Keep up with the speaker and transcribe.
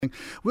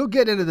We'll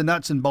get into the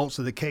nuts and bolts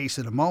of the case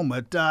in a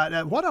moment.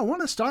 What I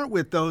want to start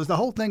with, though, is the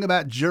whole thing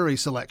about jury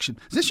selection.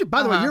 Is this,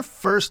 by the way, your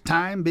first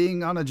time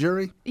being on a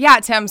jury? Yeah,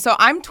 Tim. So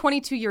I'm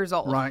 22 years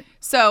old. Right.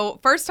 So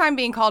first time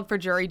being called for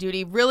jury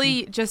duty,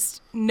 really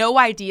just no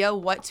idea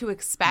what to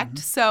expect.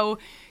 So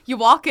you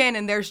walk in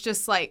and there's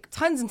just like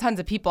tons and tons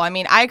of people. I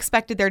mean, I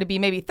expected there to be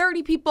maybe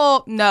 30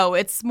 people. No,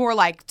 it's more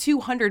like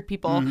 200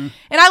 people. And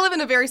I live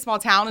in a very small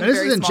town in a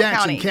very small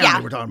county. This is in Jackson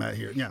County we're talking about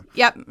here. Yeah.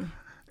 Yep.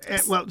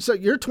 Well, so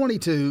you're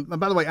 22.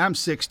 By the way, I'm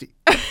 60.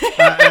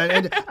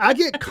 And I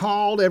get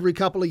called every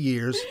couple of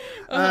years.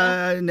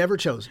 Never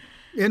chosen.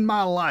 In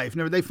my life,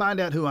 never. They find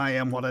out who I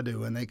am, what I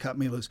do, and they cut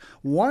me loose.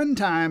 One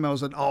time I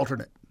was an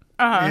alternate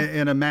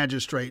in a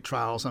magistrate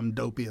trial, some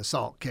dopey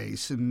assault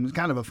case. And it's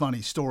kind of a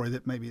funny story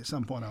that maybe at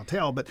some point I'll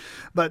tell. But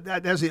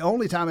that's the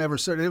only time I ever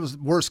served. It was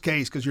the worst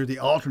case because you're the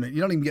alternate.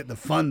 You don't even get the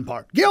fun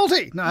part.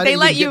 Guilty! No, I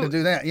didn't even get to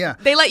do that. Yeah.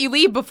 They let you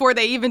leave before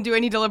they even do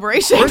any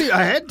deliberation.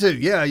 I had to.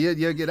 Yeah,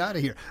 get out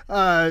of here.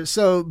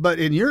 But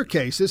in your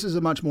case, this is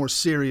a much more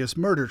serious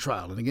murder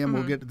trial. And again,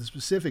 we'll get to the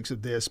specifics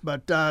of this.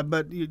 But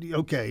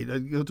okay,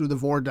 go through the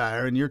voir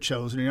dire and you're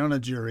chosen. You're on a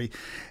jury.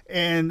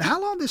 And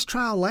how long does this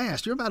trial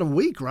last? You're about a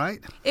week,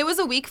 right? It was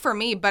a week for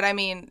me, but I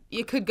mean,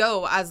 it could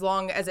go as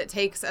long as it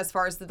takes as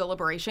far as the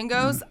deliberation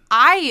goes.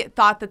 I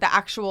thought that the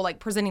actual,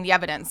 presenting the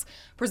evidence,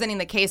 presenting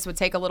the case would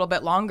take a little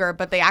bit longer,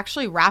 but they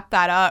actually wrapped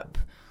that up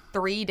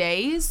 3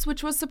 days,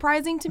 which was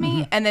surprising to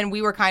me. And then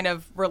we were kind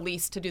of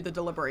released to do the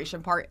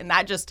deliberation part, and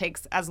that just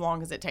takes as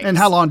long as it takes. And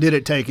how long did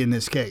it take in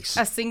this case?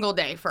 A single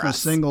day for us. A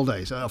single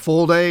day. So a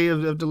full day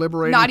of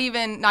deliberating? Not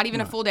even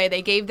a full day.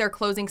 They gave their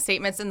closing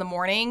statements in the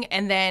morning,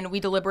 and then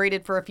we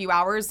deliberated for a few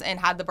hours and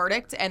had the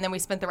verdict, and then we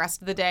spent the rest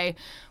of the day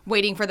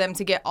waiting for them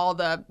to get all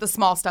the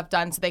small stuff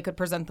done so they could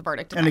present the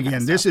verdict. And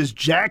again, this is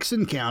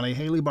Jackson County,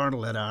 Haley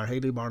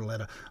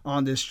Bartoletta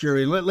on this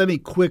jury. Let me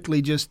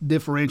quickly just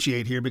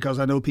differentiate here because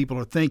I know people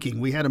are thinking.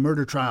 We had a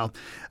murder trial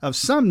of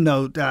some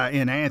note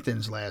in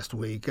Athens last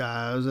week. It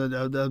was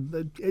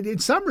in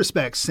some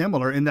respects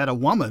similar in that a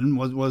woman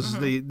was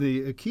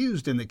the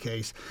accused in the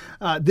case.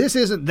 This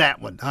isn't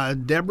that one.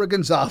 Deborah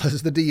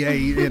Gonzalez, the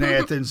DA in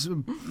Athens,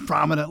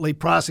 prominently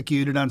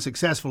prosecuted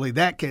unsuccessfully.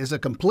 That case is a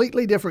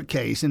completely different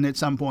case, and at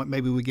some point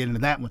maybe we get into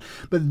that one.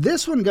 But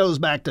this one goes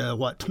back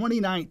to,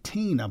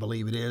 2019, I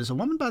believe it is. A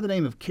woman by the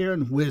name of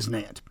Karen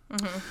Wisnant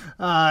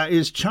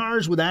is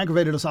charged with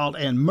aggravated assault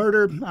and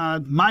murder.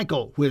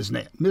 Michael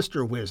Wisnant,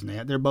 Mr.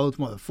 Wisnant, they're both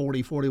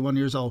 40, 41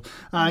 years old.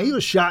 He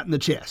was shot in the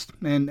chest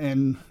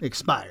and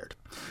expired.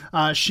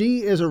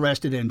 She is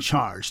arrested and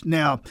charged.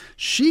 Now,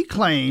 she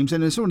claims,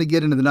 and I just want to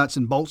get into the nuts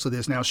and bolts of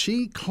this now,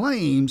 she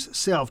claims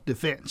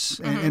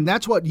self-defense. And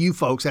that's what you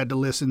folks had to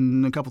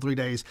listen a couple, 3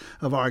 days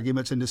of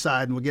arguments and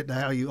decide, and we'll get to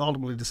how you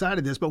ultimately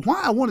decided this. But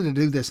why I wanted to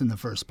do this in the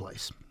first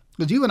place.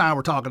 Because you and I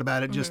were talking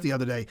about it just the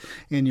other day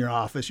in your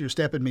office. You're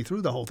stepping me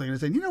through the whole thing and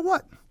saying, you know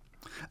what?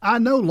 I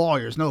know a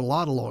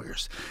lot of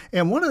lawyers.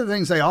 And one of the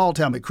things they all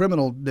tell me,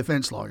 criminal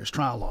defense lawyers,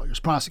 trial lawyers,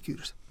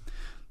 prosecutors,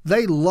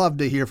 they love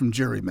to hear from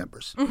jury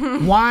members.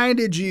 Why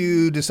did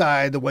you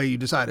decide the way you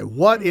decided?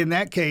 What in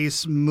that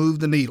case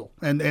moved the needle?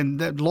 And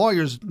that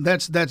lawyers,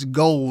 that's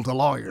gold to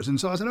lawyers. And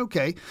so I said,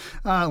 okay,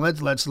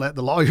 let's let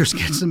the lawyers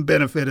get some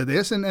benefit of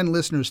this and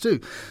listeners too.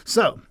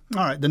 So,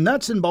 all right, the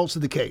nuts and bolts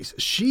of the case.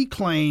 She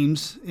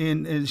claims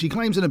an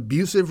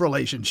abusive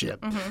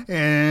relationship,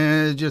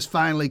 and it just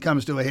finally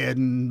comes to a head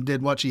and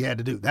did what she had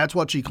to do. That's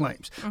what she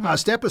claims.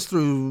 Step us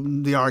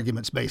through the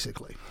arguments,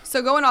 basically.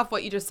 So going off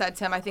what you just said,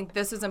 Tim, I think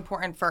this is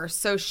important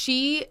first. So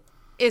she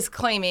is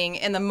claiming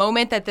in the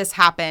moment that this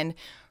happened,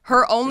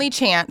 her only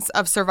chance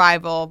of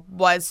survival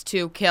was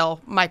to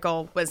kill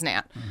Michael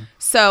Wisnant.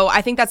 So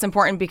I think that's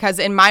important because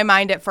in my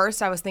mind at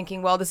first I was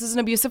thinking, well, this is an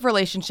abusive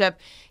relationship.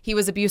 He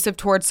was abusive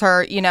towards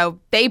her. You know,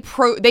 they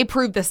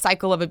proved this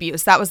cycle of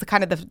abuse. That was the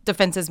kind of the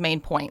defense's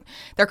main point.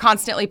 They're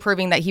constantly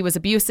proving that he was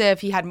abusive.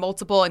 He had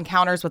multiple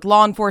encounters with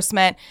law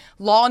enforcement.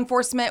 Law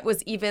enforcement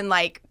was even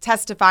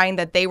testifying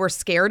that they were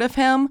scared of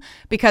him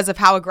because of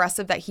how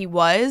aggressive that he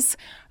was.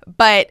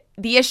 But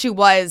the issue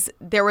was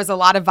there was a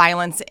lot of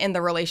violence in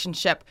the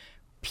relationship,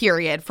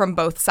 period, from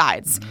both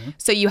sides.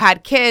 So you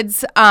had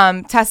kids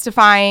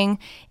testifying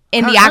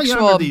in the actual. How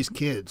young are these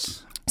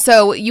kids?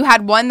 So you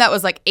had one that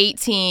was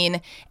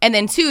 18, and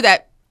then two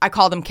that I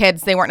call them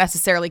kids. They weren't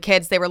necessarily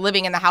kids. They were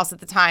living in the house at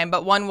the time,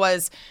 but one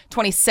was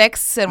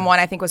 26 and one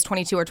I think was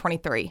 22 or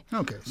 23.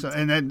 Okay. So,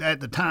 and at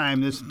the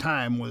time, this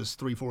time was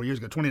 3-4 years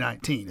ago.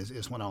 2019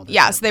 is when all this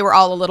happened. So they were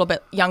all a little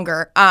bit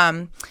younger.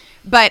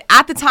 But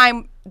at the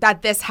time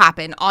that this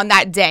happened, on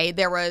that day,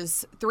 there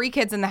was 3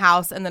 kids in the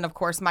house, and then of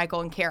course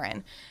Michael and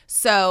Karen.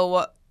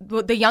 So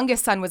the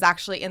youngest son was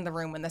actually in the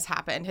room when this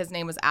happened. His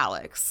name was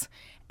Alex.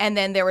 And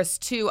then there was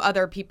 2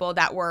 other people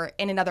that were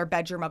in another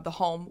bedroom of the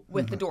home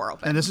with the door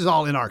open. And this is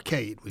all in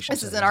Arcade, we should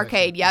say. This is an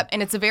arcade, yep.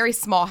 And it's a very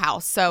small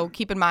house. So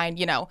keep in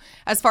mind,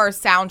 as far as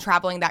sound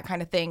traveling, that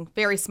kind of thing,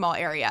 very small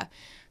area.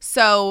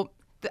 So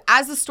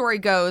as the story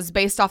goes,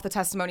 based off the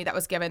testimony that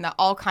was given, that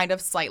all kind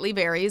of slightly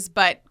varies,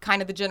 but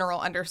kind of the general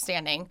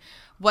understanding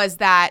was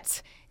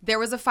that there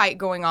was a fight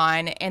going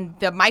on, and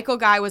the Michael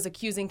guy was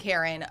accusing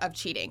Karen of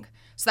cheating.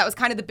 So that was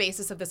kind of the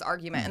basis of this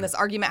argument. And this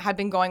argument had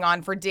been going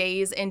on for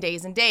days and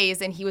days and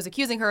days, and he was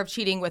accusing her of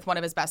cheating with one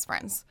of his best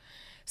friends.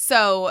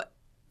 So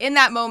in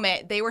that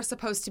moment, they were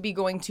supposed to be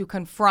going to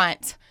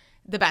confront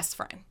the best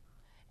friend.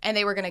 And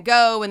they were going to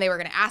go and they were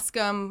going to ask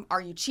him,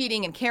 are you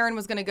cheating? And Karen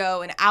was going to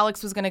go and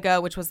Alex was going to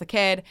go, which was the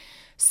kid.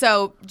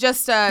 So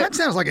just... that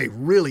sounds like a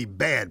really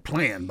bad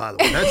plan, by the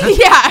way.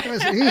 Yeah.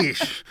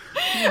 Yeesh.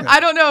 Yeah. I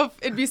don't know if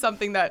it'd be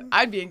something that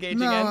I'd be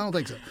engaging in. No, I don't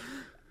think so.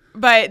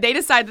 But they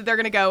decide that they're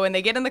going to go and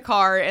they get in the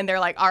car and they're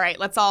like, all right,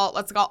 let's all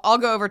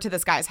go over to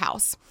this guy's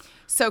house.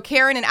 So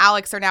Karen and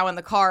Alex are now in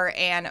the car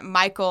and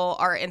Michael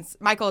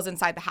is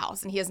inside the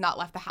house and he has not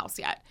left the house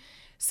yet.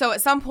 So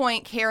at some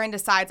point, Karen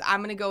decides,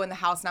 I'm going to go in the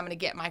house and I'm going to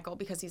get Michael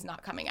because he's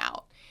not coming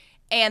out.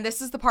 And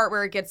this is the part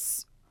where it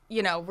gets,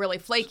 really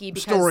flaky.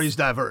 Because stories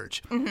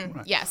diverge. Mm-hmm,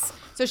 right. Yes.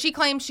 So she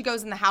claims she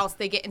goes in the house.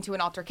 They get into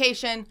an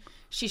altercation.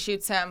 She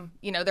shoots him.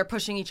 They're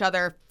pushing each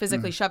other,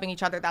 physically shoving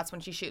each other. That's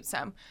when she shoots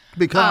him.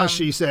 Because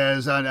she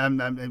says,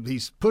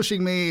 he's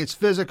pushing me, it's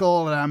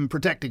physical, and I'm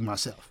protecting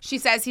myself. She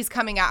says he's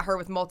coming at her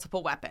with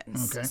multiple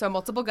weapons. Okay. So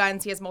multiple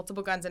guns. He has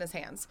multiple guns in his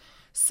hands.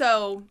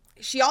 So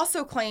she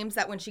also claims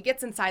that when she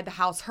gets inside the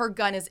house, her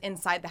gun is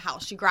inside the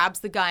house. She grabs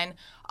the gun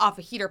off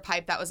a heater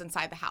pipe that was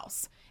inside the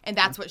house. And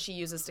that's what she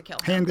uses to kill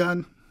him.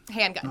 Handgun?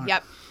 Handgun, right.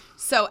 Yep.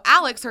 So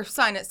Alex, her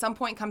son, at some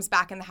point comes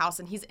back in the house,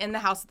 and he's in the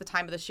house at the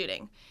time of the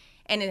shooting.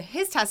 And in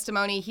his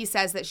testimony, he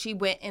says that she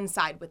went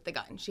inside with the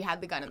gun. She had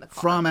the gun in the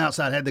car. From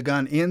outside, had the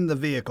gun in the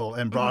vehicle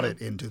and brought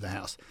it into the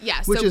house.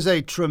 Yeah. Which is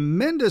a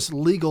tremendous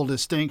legal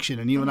distinction.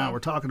 And you and I were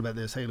talking about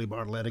this, Haley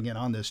Bartlett, again,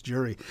 on this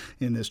jury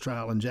in this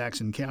trial in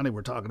Jackson County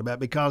we're talking about,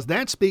 because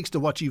that speaks to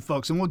what you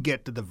folks, and we'll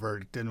get to the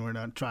verdict, and we're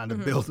not trying to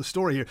build the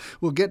story here.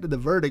 We'll get to the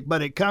verdict,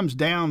 but it comes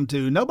down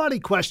to nobody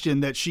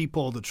questioned that she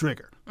pulled the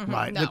trigger,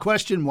 right? No. The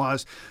question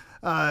was,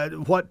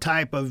 what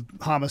type of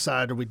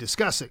homicide are we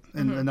discussing,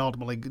 and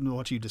ultimately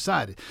what you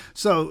decided.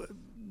 So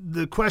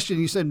the question,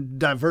 you said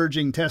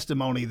diverging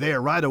testimony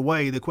there right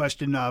away, the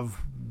question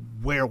of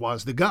where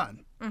was the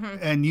gun?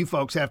 And you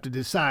folks have to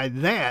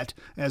decide that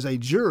as a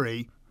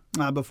jury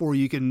before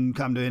you can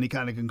come to any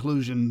kind of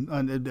conclusion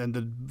on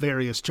the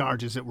various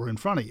charges that were in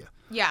front of you.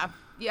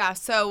 Yeah.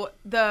 So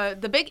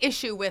the big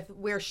issue with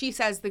where she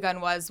says the gun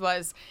was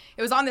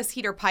it was on this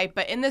heater pipe,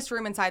 but in this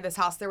room inside this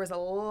house, there was a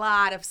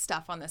lot of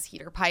stuff on this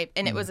heater pipe.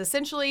 And it was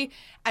essentially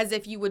as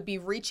if you would be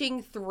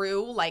reaching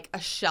through like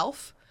a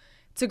shelf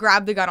to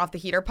grab the gun off the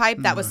heater pipe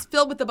that was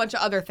filled with a bunch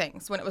of other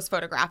things when it was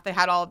photographed. They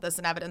had all of this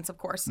in evidence, of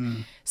course.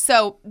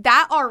 So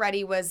that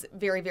already was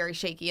very, very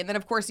shaky. And then,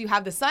 of course, you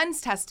have the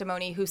son's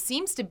testimony, who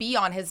seems to be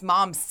on his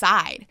mom's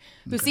side,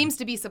 who seems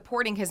to be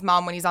supporting his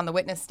mom when he's on the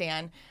witness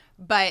stand.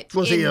 But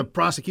was he a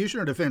prosecution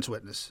or defense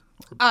witness?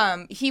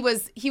 He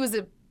was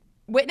a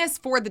witness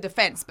for the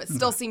defense, but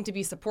still seemed to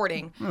be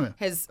supporting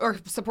his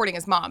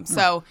mom.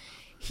 So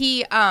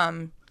he,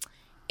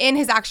 in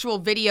his actual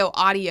video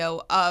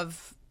audio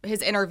of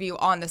his interview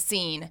on the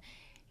scene,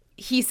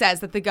 he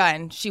says that the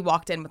gun, she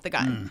walked in with the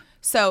gun.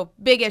 So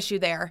big issue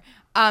there.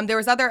 There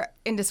was other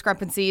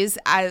indiscrepancies,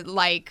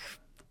 like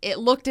it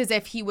looked as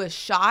if he was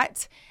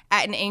shot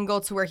at an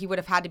angle to where he would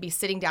have had to be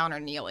sitting down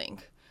or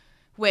kneeling,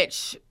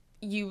 which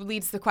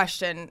leads the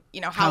question,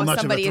 how is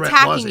somebody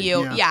attacking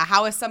you? Yeah,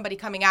 how is somebody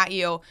coming at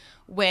you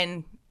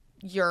when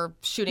you're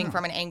shooting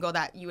from an angle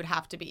that you would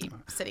have to be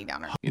sitting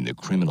down? In the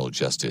criminal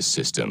justice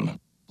system,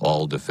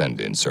 all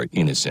defendants are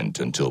innocent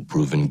until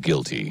proven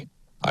guilty,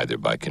 either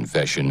by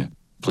confession,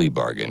 plea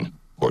bargain,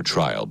 or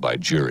trial by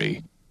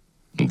jury.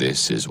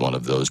 This is one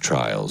of those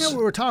trials.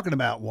 We were talking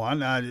about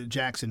one,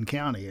 Jackson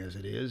County as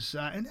it is.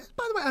 And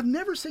by the way, I've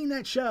never seen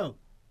that show.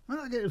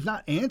 Well, it's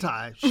not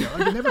anti-show.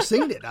 I've never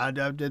seen it. I've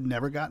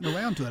never gotten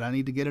around to it. I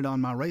need to get it on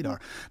my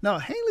radar. Now,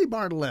 Haley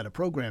Bartlett, a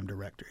program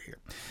director here,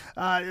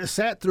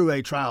 sat through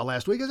a trial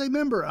last week as a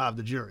member of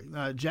the jury.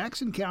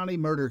 Jackson County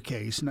murder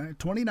case,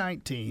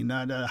 2019,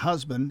 a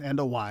husband and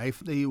a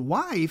wife. The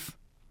wife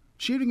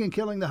shooting and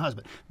killing the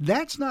husband.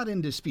 That's not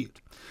in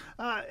dispute.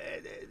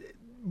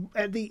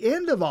 At the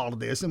end of all of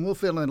this, and we'll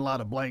fill in a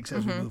lot of blanks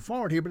as we move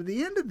forward here, but at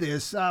the end of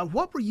this,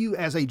 what were you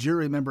as a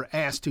jury member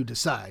asked to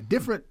decide?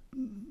 Different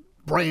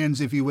brands,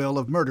 if you will,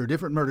 of murder,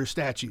 different murder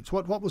statutes.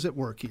 What was at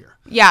work here?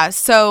 Yeah,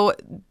 so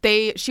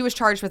she was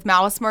charged with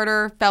malice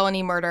murder,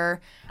 felony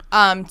murder,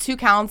 2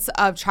 counts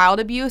of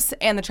child abuse,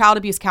 and the child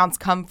abuse counts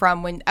come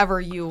from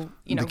whenever the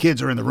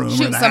kids are in the room,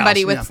 shoot or in the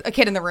somebody house. with a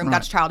kid in the room. Right.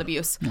 That's child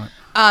abuse,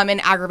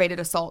 and aggravated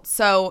assault.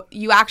 So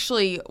you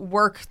actually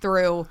work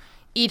through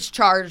each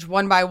charge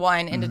one by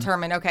one and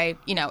determine, okay,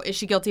 is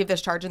she guilty of this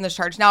charge and this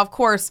charge? Now, of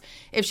course,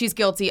 if she's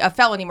guilty of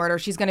felony murder,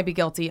 she's going to be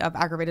guilty of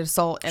aggravated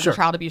assault and the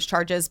child abuse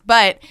charges.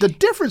 But the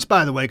difference,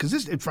 by the way,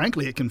 because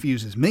frankly, it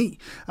confuses me,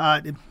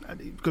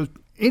 because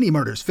any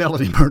murder is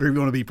felony murder, if you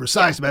want to be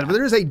precise about it. But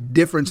there is a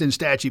difference in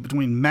statute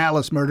between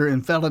malice murder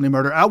and felony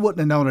murder. I wouldn't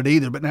have known it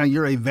either, but now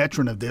you're a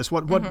veteran of this.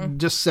 What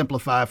just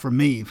simplify for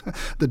me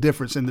the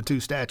difference in the two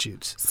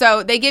statutes?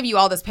 So they give you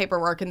all this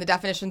paperwork, and the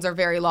definitions are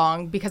very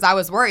long because I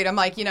was worried. I'm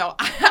like,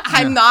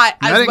 I'm not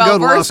as well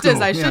versed as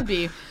I should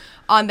be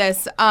on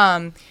this.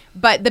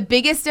 But the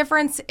biggest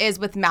difference is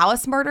with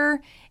malice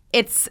murder,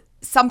 it's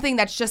something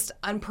that's just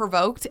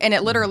unprovoked, and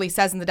it literally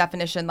says in the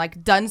definition,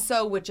 like, done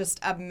so with just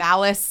a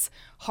malice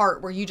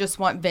heart where you just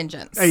want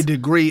vengeance. A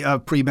degree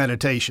of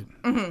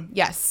premeditation.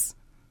 Yes.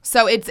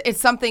 So it's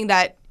something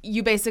that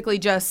you basically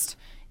just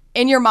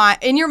in your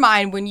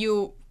mind when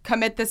you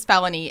commit this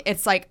felony,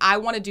 it's like, I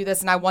want to do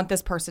this and I want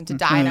this person to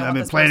die. And I've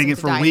been planning it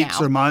for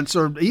weeks or months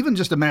or even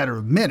just a matter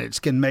of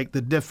minutes can make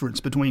the difference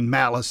between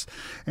malice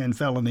and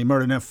felony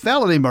murder. Now,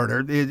 felony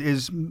murder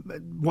is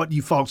what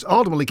you folks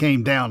ultimately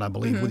came down, I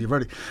believe, with your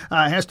verdict.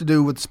 It has to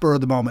do with spur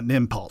of the moment and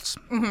impulse.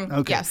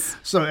 Okay. Yes.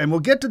 So, and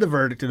we'll get to the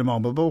verdict in a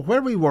moment, but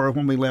where we were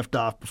when we left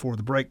off before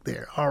the break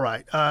there. All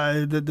right.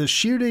 The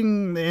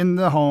shooting in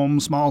the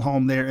home, small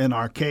home there in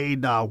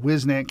Arcade,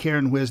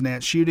 Karen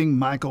Wisnant shooting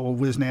Michael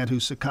Wisnant, who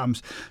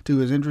succumbs to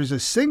his injuries, a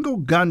single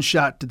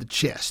gunshot to the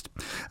chest.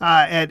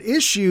 At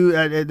issue,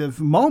 at the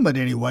moment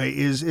anyway,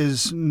 is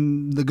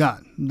the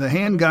gun, the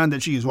handgun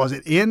that she used. Was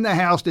it in the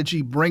house? Did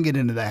she bring it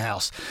into the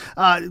house?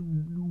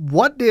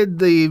 What did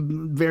the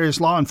various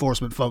law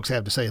enforcement folks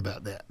have to say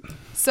about that?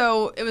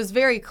 So it was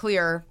very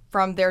clear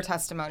from their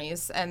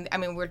testimonies, and I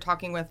mean, we're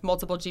talking with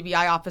multiple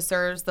GBI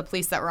officers, the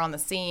police that were on the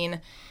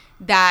scene,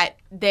 that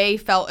they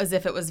felt as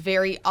if it was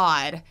very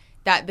odd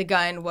that the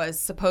gun was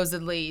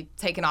supposedly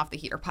taken off the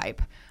heater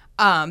pipe.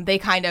 They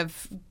kind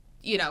of,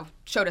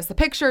 showed us the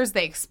pictures.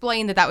 They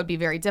explained that would be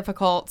very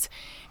difficult.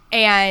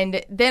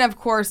 And then, of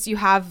course, you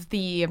have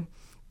the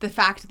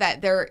fact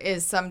that there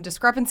is some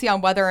discrepancy on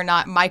whether or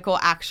not Michael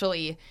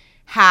actually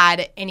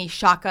had any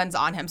shotguns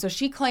on him. So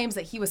she claims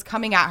that he was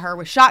coming at her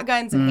with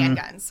shotguns and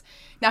handguns.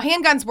 Now,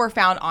 handguns were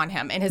found on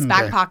him in his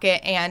back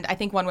pocket, and I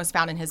think one was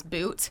found in his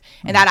boot.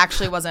 And that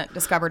actually wasn't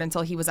discovered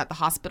until he was at the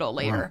hospital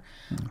later.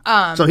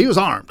 So he was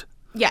armed.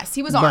 Yes,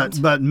 he was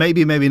armed. But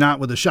maybe not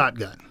with a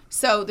shotgun.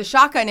 So the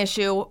shotgun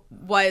issue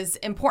was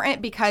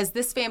important because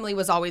this family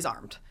was always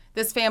armed.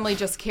 This family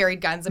just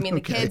carried guns. I mean,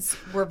 the kids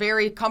were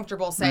very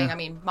comfortable saying,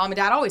 mom and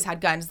dad always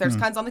had guns. There's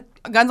guns on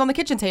the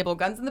kitchen table,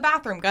 guns in the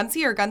bathroom, guns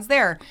here, guns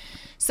there.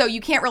 So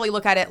you can't really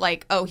look at it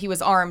like, oh, he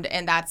was armed,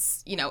 and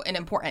that's, an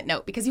important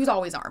note because he was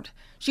always armed.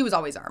 She was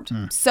always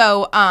armed.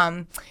 So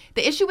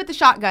the issue with the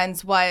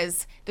shotguns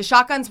was the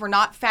shotguns were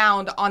not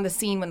found on the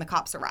scene when the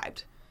cops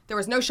arrived. There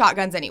was no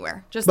shotguns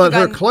anywhere. But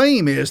her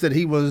claim is that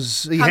he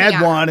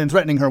had one and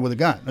threatening her with a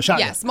gun, a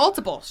shotgun. Yes,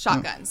 multiple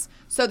shotguns.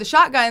 So the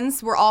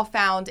shotguns were all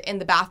found in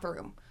the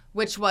bathroom,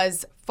 which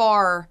was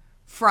far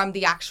from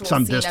the actual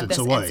scene of this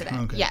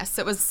incident. Okay. Yes,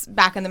 it was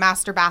back in the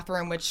master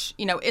bathroom, which,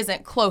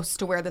 isn't close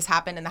to where this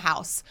happened in the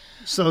house.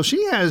 So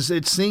she has,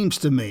 it seems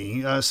to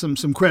me, some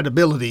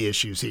credibility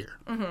issues here.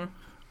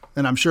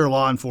 And I'm sure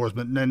law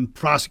enforcement and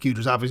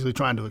prosecutors obviously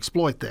trying to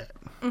exploit that.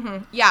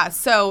 Yeah,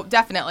 so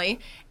definitely.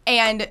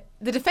 And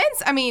the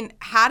defense,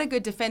 had a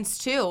good defense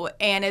too.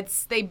 And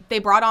they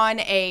brought on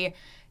a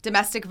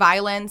domestic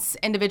violence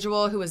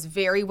individual who was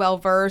very well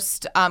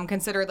versed,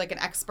 considered like an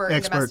expert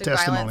in domestic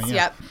violence. Yeah.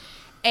 Yep.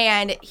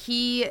 And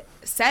he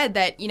said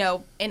that,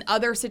 in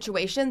other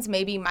situations,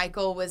 maybe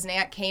Michael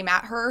Wisnant came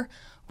at her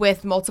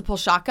with multiple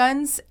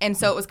shotguns, and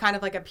so it was kind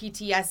of like a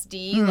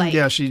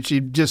PTSD. She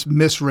just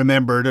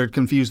misremembered or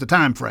confused the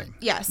time frame.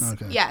 Yes.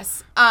 Okay.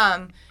 Yes.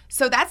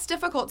 So that's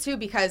difficult too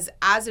because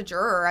as a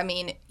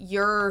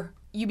juror,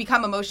 you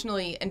become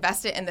emotionally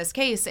invested in this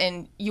case,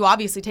 and you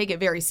obviously take it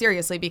very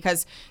seriously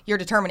because you're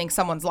determining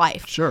someone's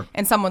life. Sure.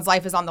 And someone's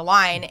life is on the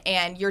line,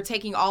 and you're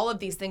taking all of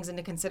these things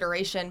into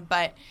consideration,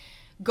 but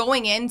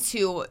going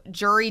into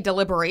jury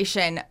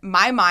deliberation,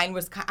 my mind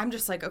was, I'm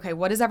just like, okay,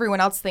 what is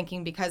everyone else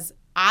thinking? Because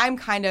I'm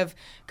kind of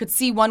could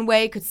see one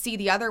way, could see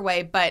the other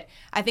way. But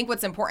I think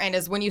what's important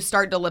is when you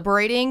start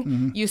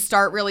deliberating, you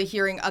start really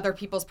hearing other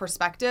people's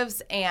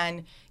perspectives,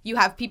 and you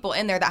have people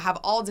in there that have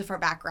all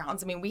different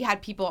backgrounds. We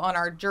had people on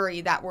our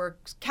jury that were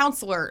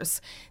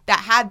counselors that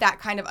had that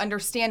kind of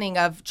understanding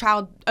of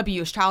child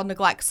abuse, child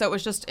neglect. So it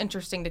was just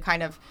interesting to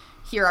kind of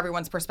hear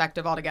everyone's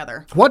perspective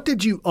altogether. What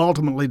did you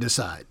ultimately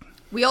decide?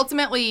 We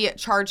ultimately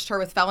charged her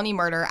with felony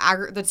murder,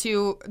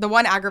 the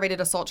one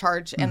aggravated assault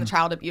charge and the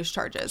child abuse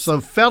charges.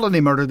 So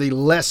felony murder, the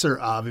lesser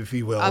of, if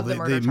you will, of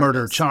the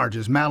murder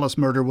charges. Malice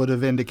murder would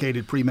have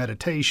indicated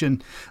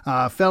premeditation.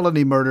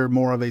 Felony murder,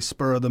 more of a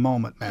spur of the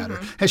moment matter.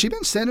 Has she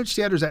been sentenced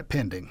yet, or is that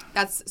pending?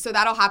 So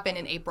that'll happen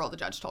in April, the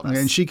judge told us.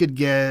 And she could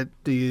get,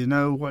 do you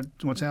know what's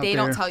out there? They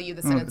don't tell you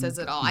the sentences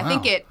at all. Wow. I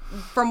think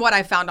from what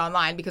I found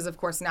online, because of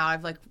course now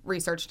I've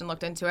researched and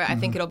looked into it, I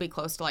think it'll be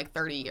close to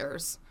 30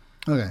 years.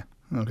 Okay.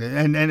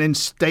 And in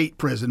state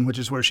prison, which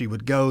is where she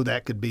would go,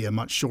 that could be a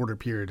much shorter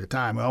period of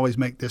time. We always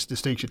make this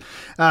distinction.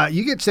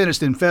 You get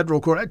sentenced in federal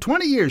court,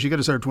 20 years, you're going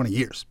to serve 20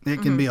 years.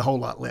 It can be a whole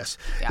lot less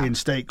in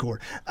state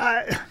court.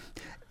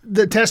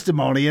 the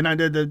testimony, and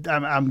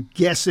I'm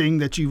guessing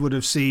that you would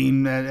have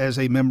seen, as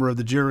a member of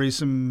the jury,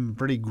 some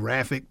pretty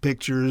graphic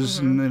pictures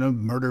and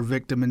murder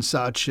victim and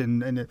such.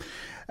 And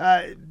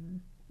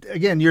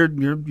again,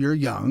 you're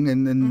young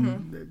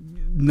and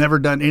never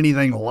done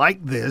anything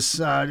like this.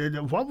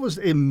 What was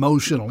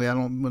emotionally? I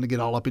don't want to get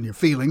all up in your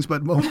feelings,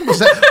 but what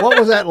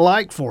was that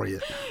like for you?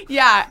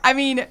 Yeah, I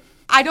mean,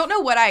 I don't know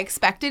what I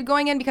expected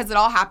going in because it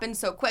all happened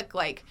so quick.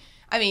 Like,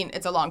 I mean,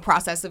 it's a long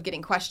process of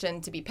getting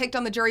questioned to be picked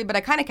on the jury, but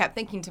I kind of kept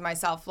thinking to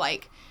myself,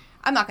 like,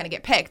 I'm not going to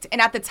get picked.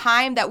 And at the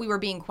time that we were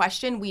being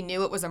questioned, we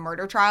knew it was a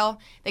murder trial.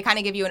 They kind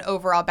of give you an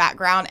overall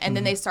background, and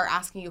then they start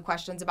asking you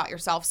questions about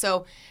yourself.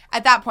 So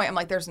at that point, I'm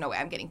like, there's no way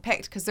I'm getting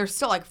picked because there's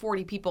still like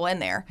 40 people in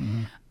there.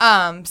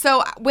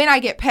 So when I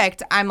get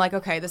picked, I'm like,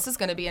 okay, this is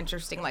going to be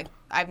interesting. Like,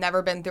 I've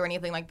never been through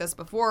anything like this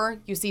before.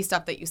 You see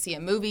stuff that you see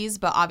in movies,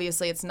 but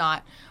obviously it's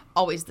not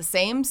always the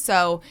same.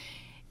 So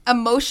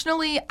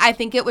emotionally, I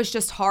think it was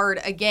just hard,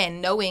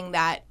 again, knowing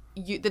that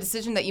the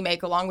decision that you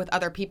make along with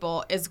other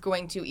people is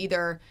going to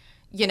either,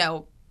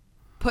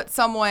 put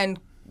someone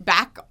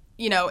back,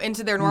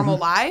 into their normal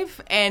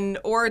life,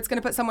 or it's going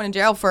to put someone in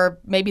jail for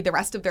maybe the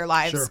rest of their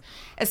lives,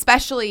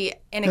 especially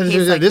in a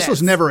case like this. This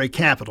was never a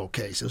capital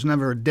case. It was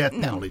never a death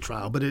penalty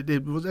trial, but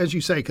it was, as you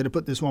say, could have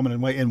put this woman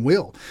in way and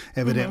will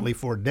evidently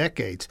for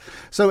decades.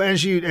 So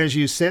as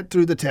you sit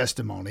through the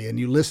testimony and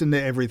you listen to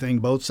everything,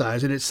 both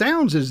sides, and it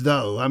sounds as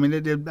though, I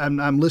mean,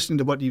 I'm listening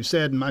to what you've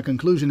said, and my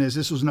conclusion is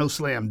this was no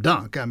slam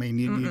dunk. I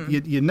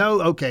mean,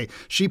 okay,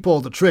 she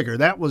pulled the trigger.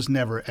 That was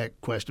never a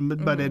question,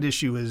 but at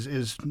issue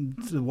is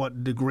to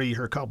what degree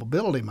her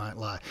culpability might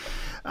lie.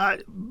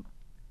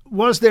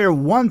 Was there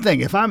one thing,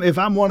 if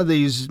I'm one of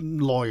these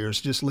lawyers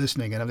just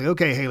listening, and I'm like,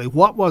 okay, Haley,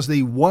 what was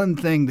the one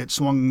thing that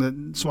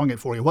swung it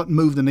for you? What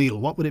moved the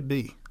needle? What would it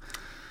be?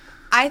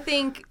 I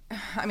think,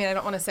 I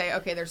don't want to say,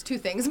 okay, there's two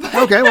things. But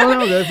okay, well,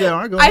 no, there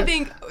are. Go ahead. I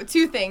think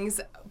two things.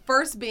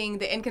 First being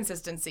the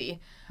inconsistency.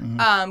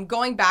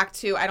 Going back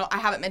to, I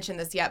haven't mentioned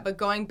this yet, but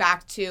going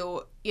back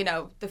to,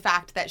 the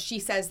fact that she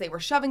says they were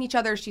shoving each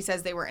other. She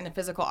says they were in a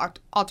physical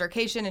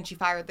altercation and she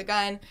fired the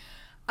gun.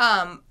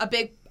 A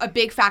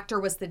big factor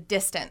was the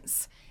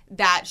distance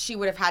that she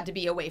would have had to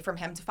be away from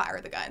him to fire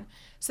the gun.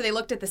 So they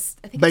looked at this,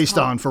 I think based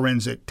on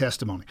forensic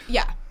testimony.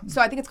 Yeah.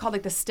 So I think it's called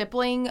like the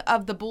stippling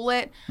of the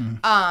bullet.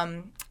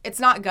 It's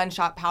not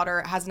gunshot powder.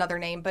 It has another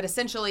name, but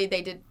essentially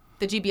the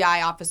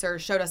GBI officer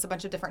showed us a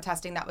bunch of different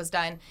testing that was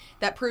done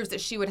that proves that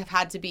she would have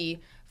had to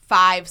be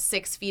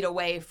 5-6 feet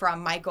away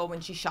from Michael when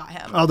she shot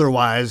him.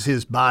 Otherwise,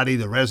 his body,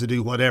 the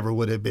residue, whatever,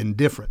 would have been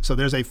different. So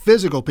there's a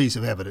physical piece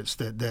of evidence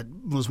that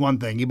was one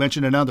thing. You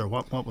mentioned another.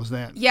 What was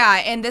that?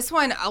 Yeah, and this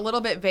one a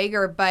little bit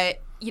vaguer,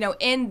 but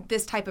in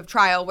this type of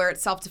trial where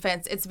it's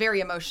self-defense, it's very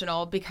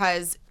emotional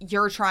because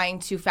you're trying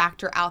to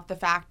factor out the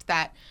fact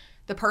that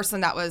the person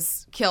that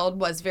was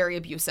killed was very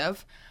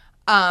abusive.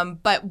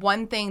 But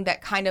one thing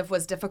that kind of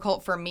was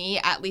difficult for me,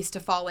 at least to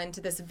fall into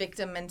this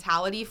victim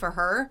mentality for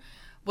her,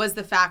 was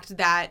the fact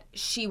that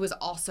she was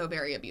also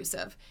very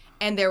abusive.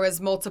 And there was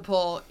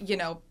multiple,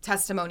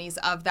 testimonies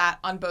of that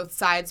on both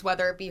sides,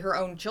 whether it be her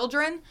own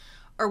children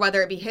or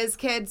whether it be his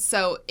kids.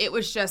 So it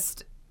was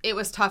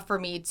tough for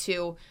me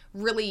to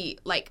really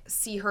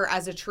see her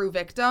as a true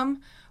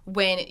victim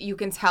when you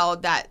can tell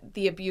that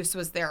the abuse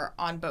was there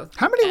on both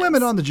How many ends.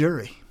 women on the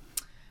jury?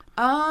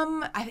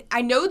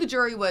 I know the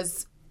jury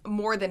was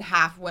more than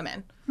half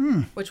women,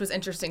 which was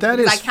interesting. That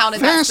is I counted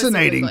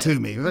fascinating that to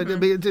me,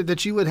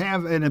 that you would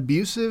have an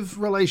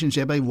abusive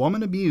relationship, a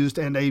woman abused,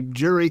 and a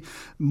jury,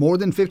 more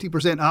than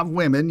 50% of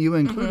women, you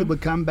included,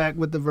 would come back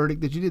with the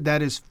verdict that you did.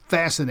 That is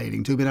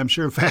fascinating to me, and I'm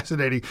sure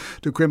fascinating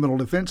to criminal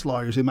defense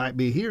lawyers who might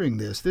be hearing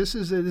this.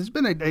 It's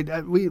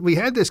been we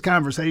had this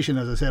conversation,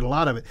 as I said, a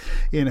lot of it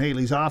in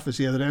Haley's office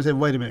the other day. I said,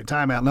 wait a minute,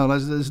 time out. No,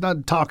 let's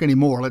not talk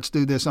anymore. Let's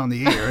do this on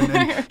the air. And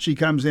then she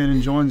comes in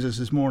and joins us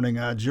this morning,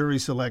 jury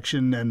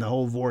selection and the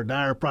whole voir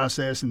dire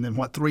process, and then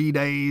 3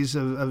 days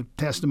of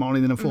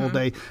testimony, then a full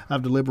day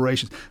of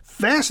deliberations.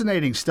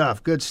 Fascinating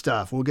stuff, good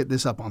stuff. We'll get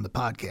this up on the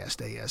podcast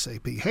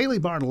ASAP. Haley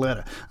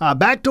Bartoletta,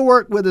 back to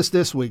work with us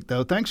this week,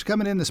 though. Thanks for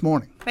coming in this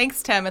morning.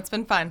 Thanks, Tim. It's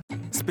been fun.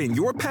 Spin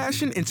your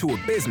passion into a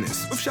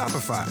business with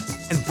Shopify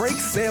and break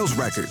sales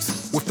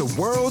records with the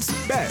world's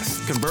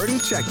best converting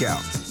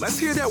checkout. Let's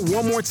hear that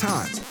one more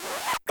time.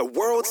 The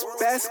world's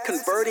best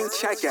converting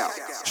checkout.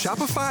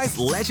 Shopify's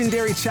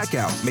legendary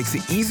checkout makes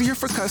it easier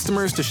for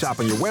customers to shop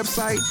on your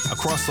website,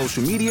 across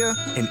social media,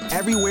 and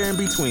everywhere in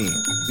between.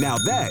 Now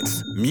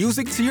that's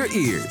music to your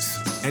ears.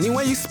 Any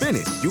way you spin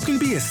it, you can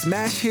be a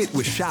smash hit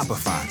with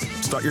Shopify.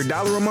 Start your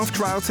 $1 a month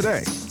trial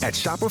today at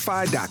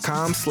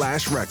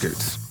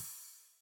shopify.com/records.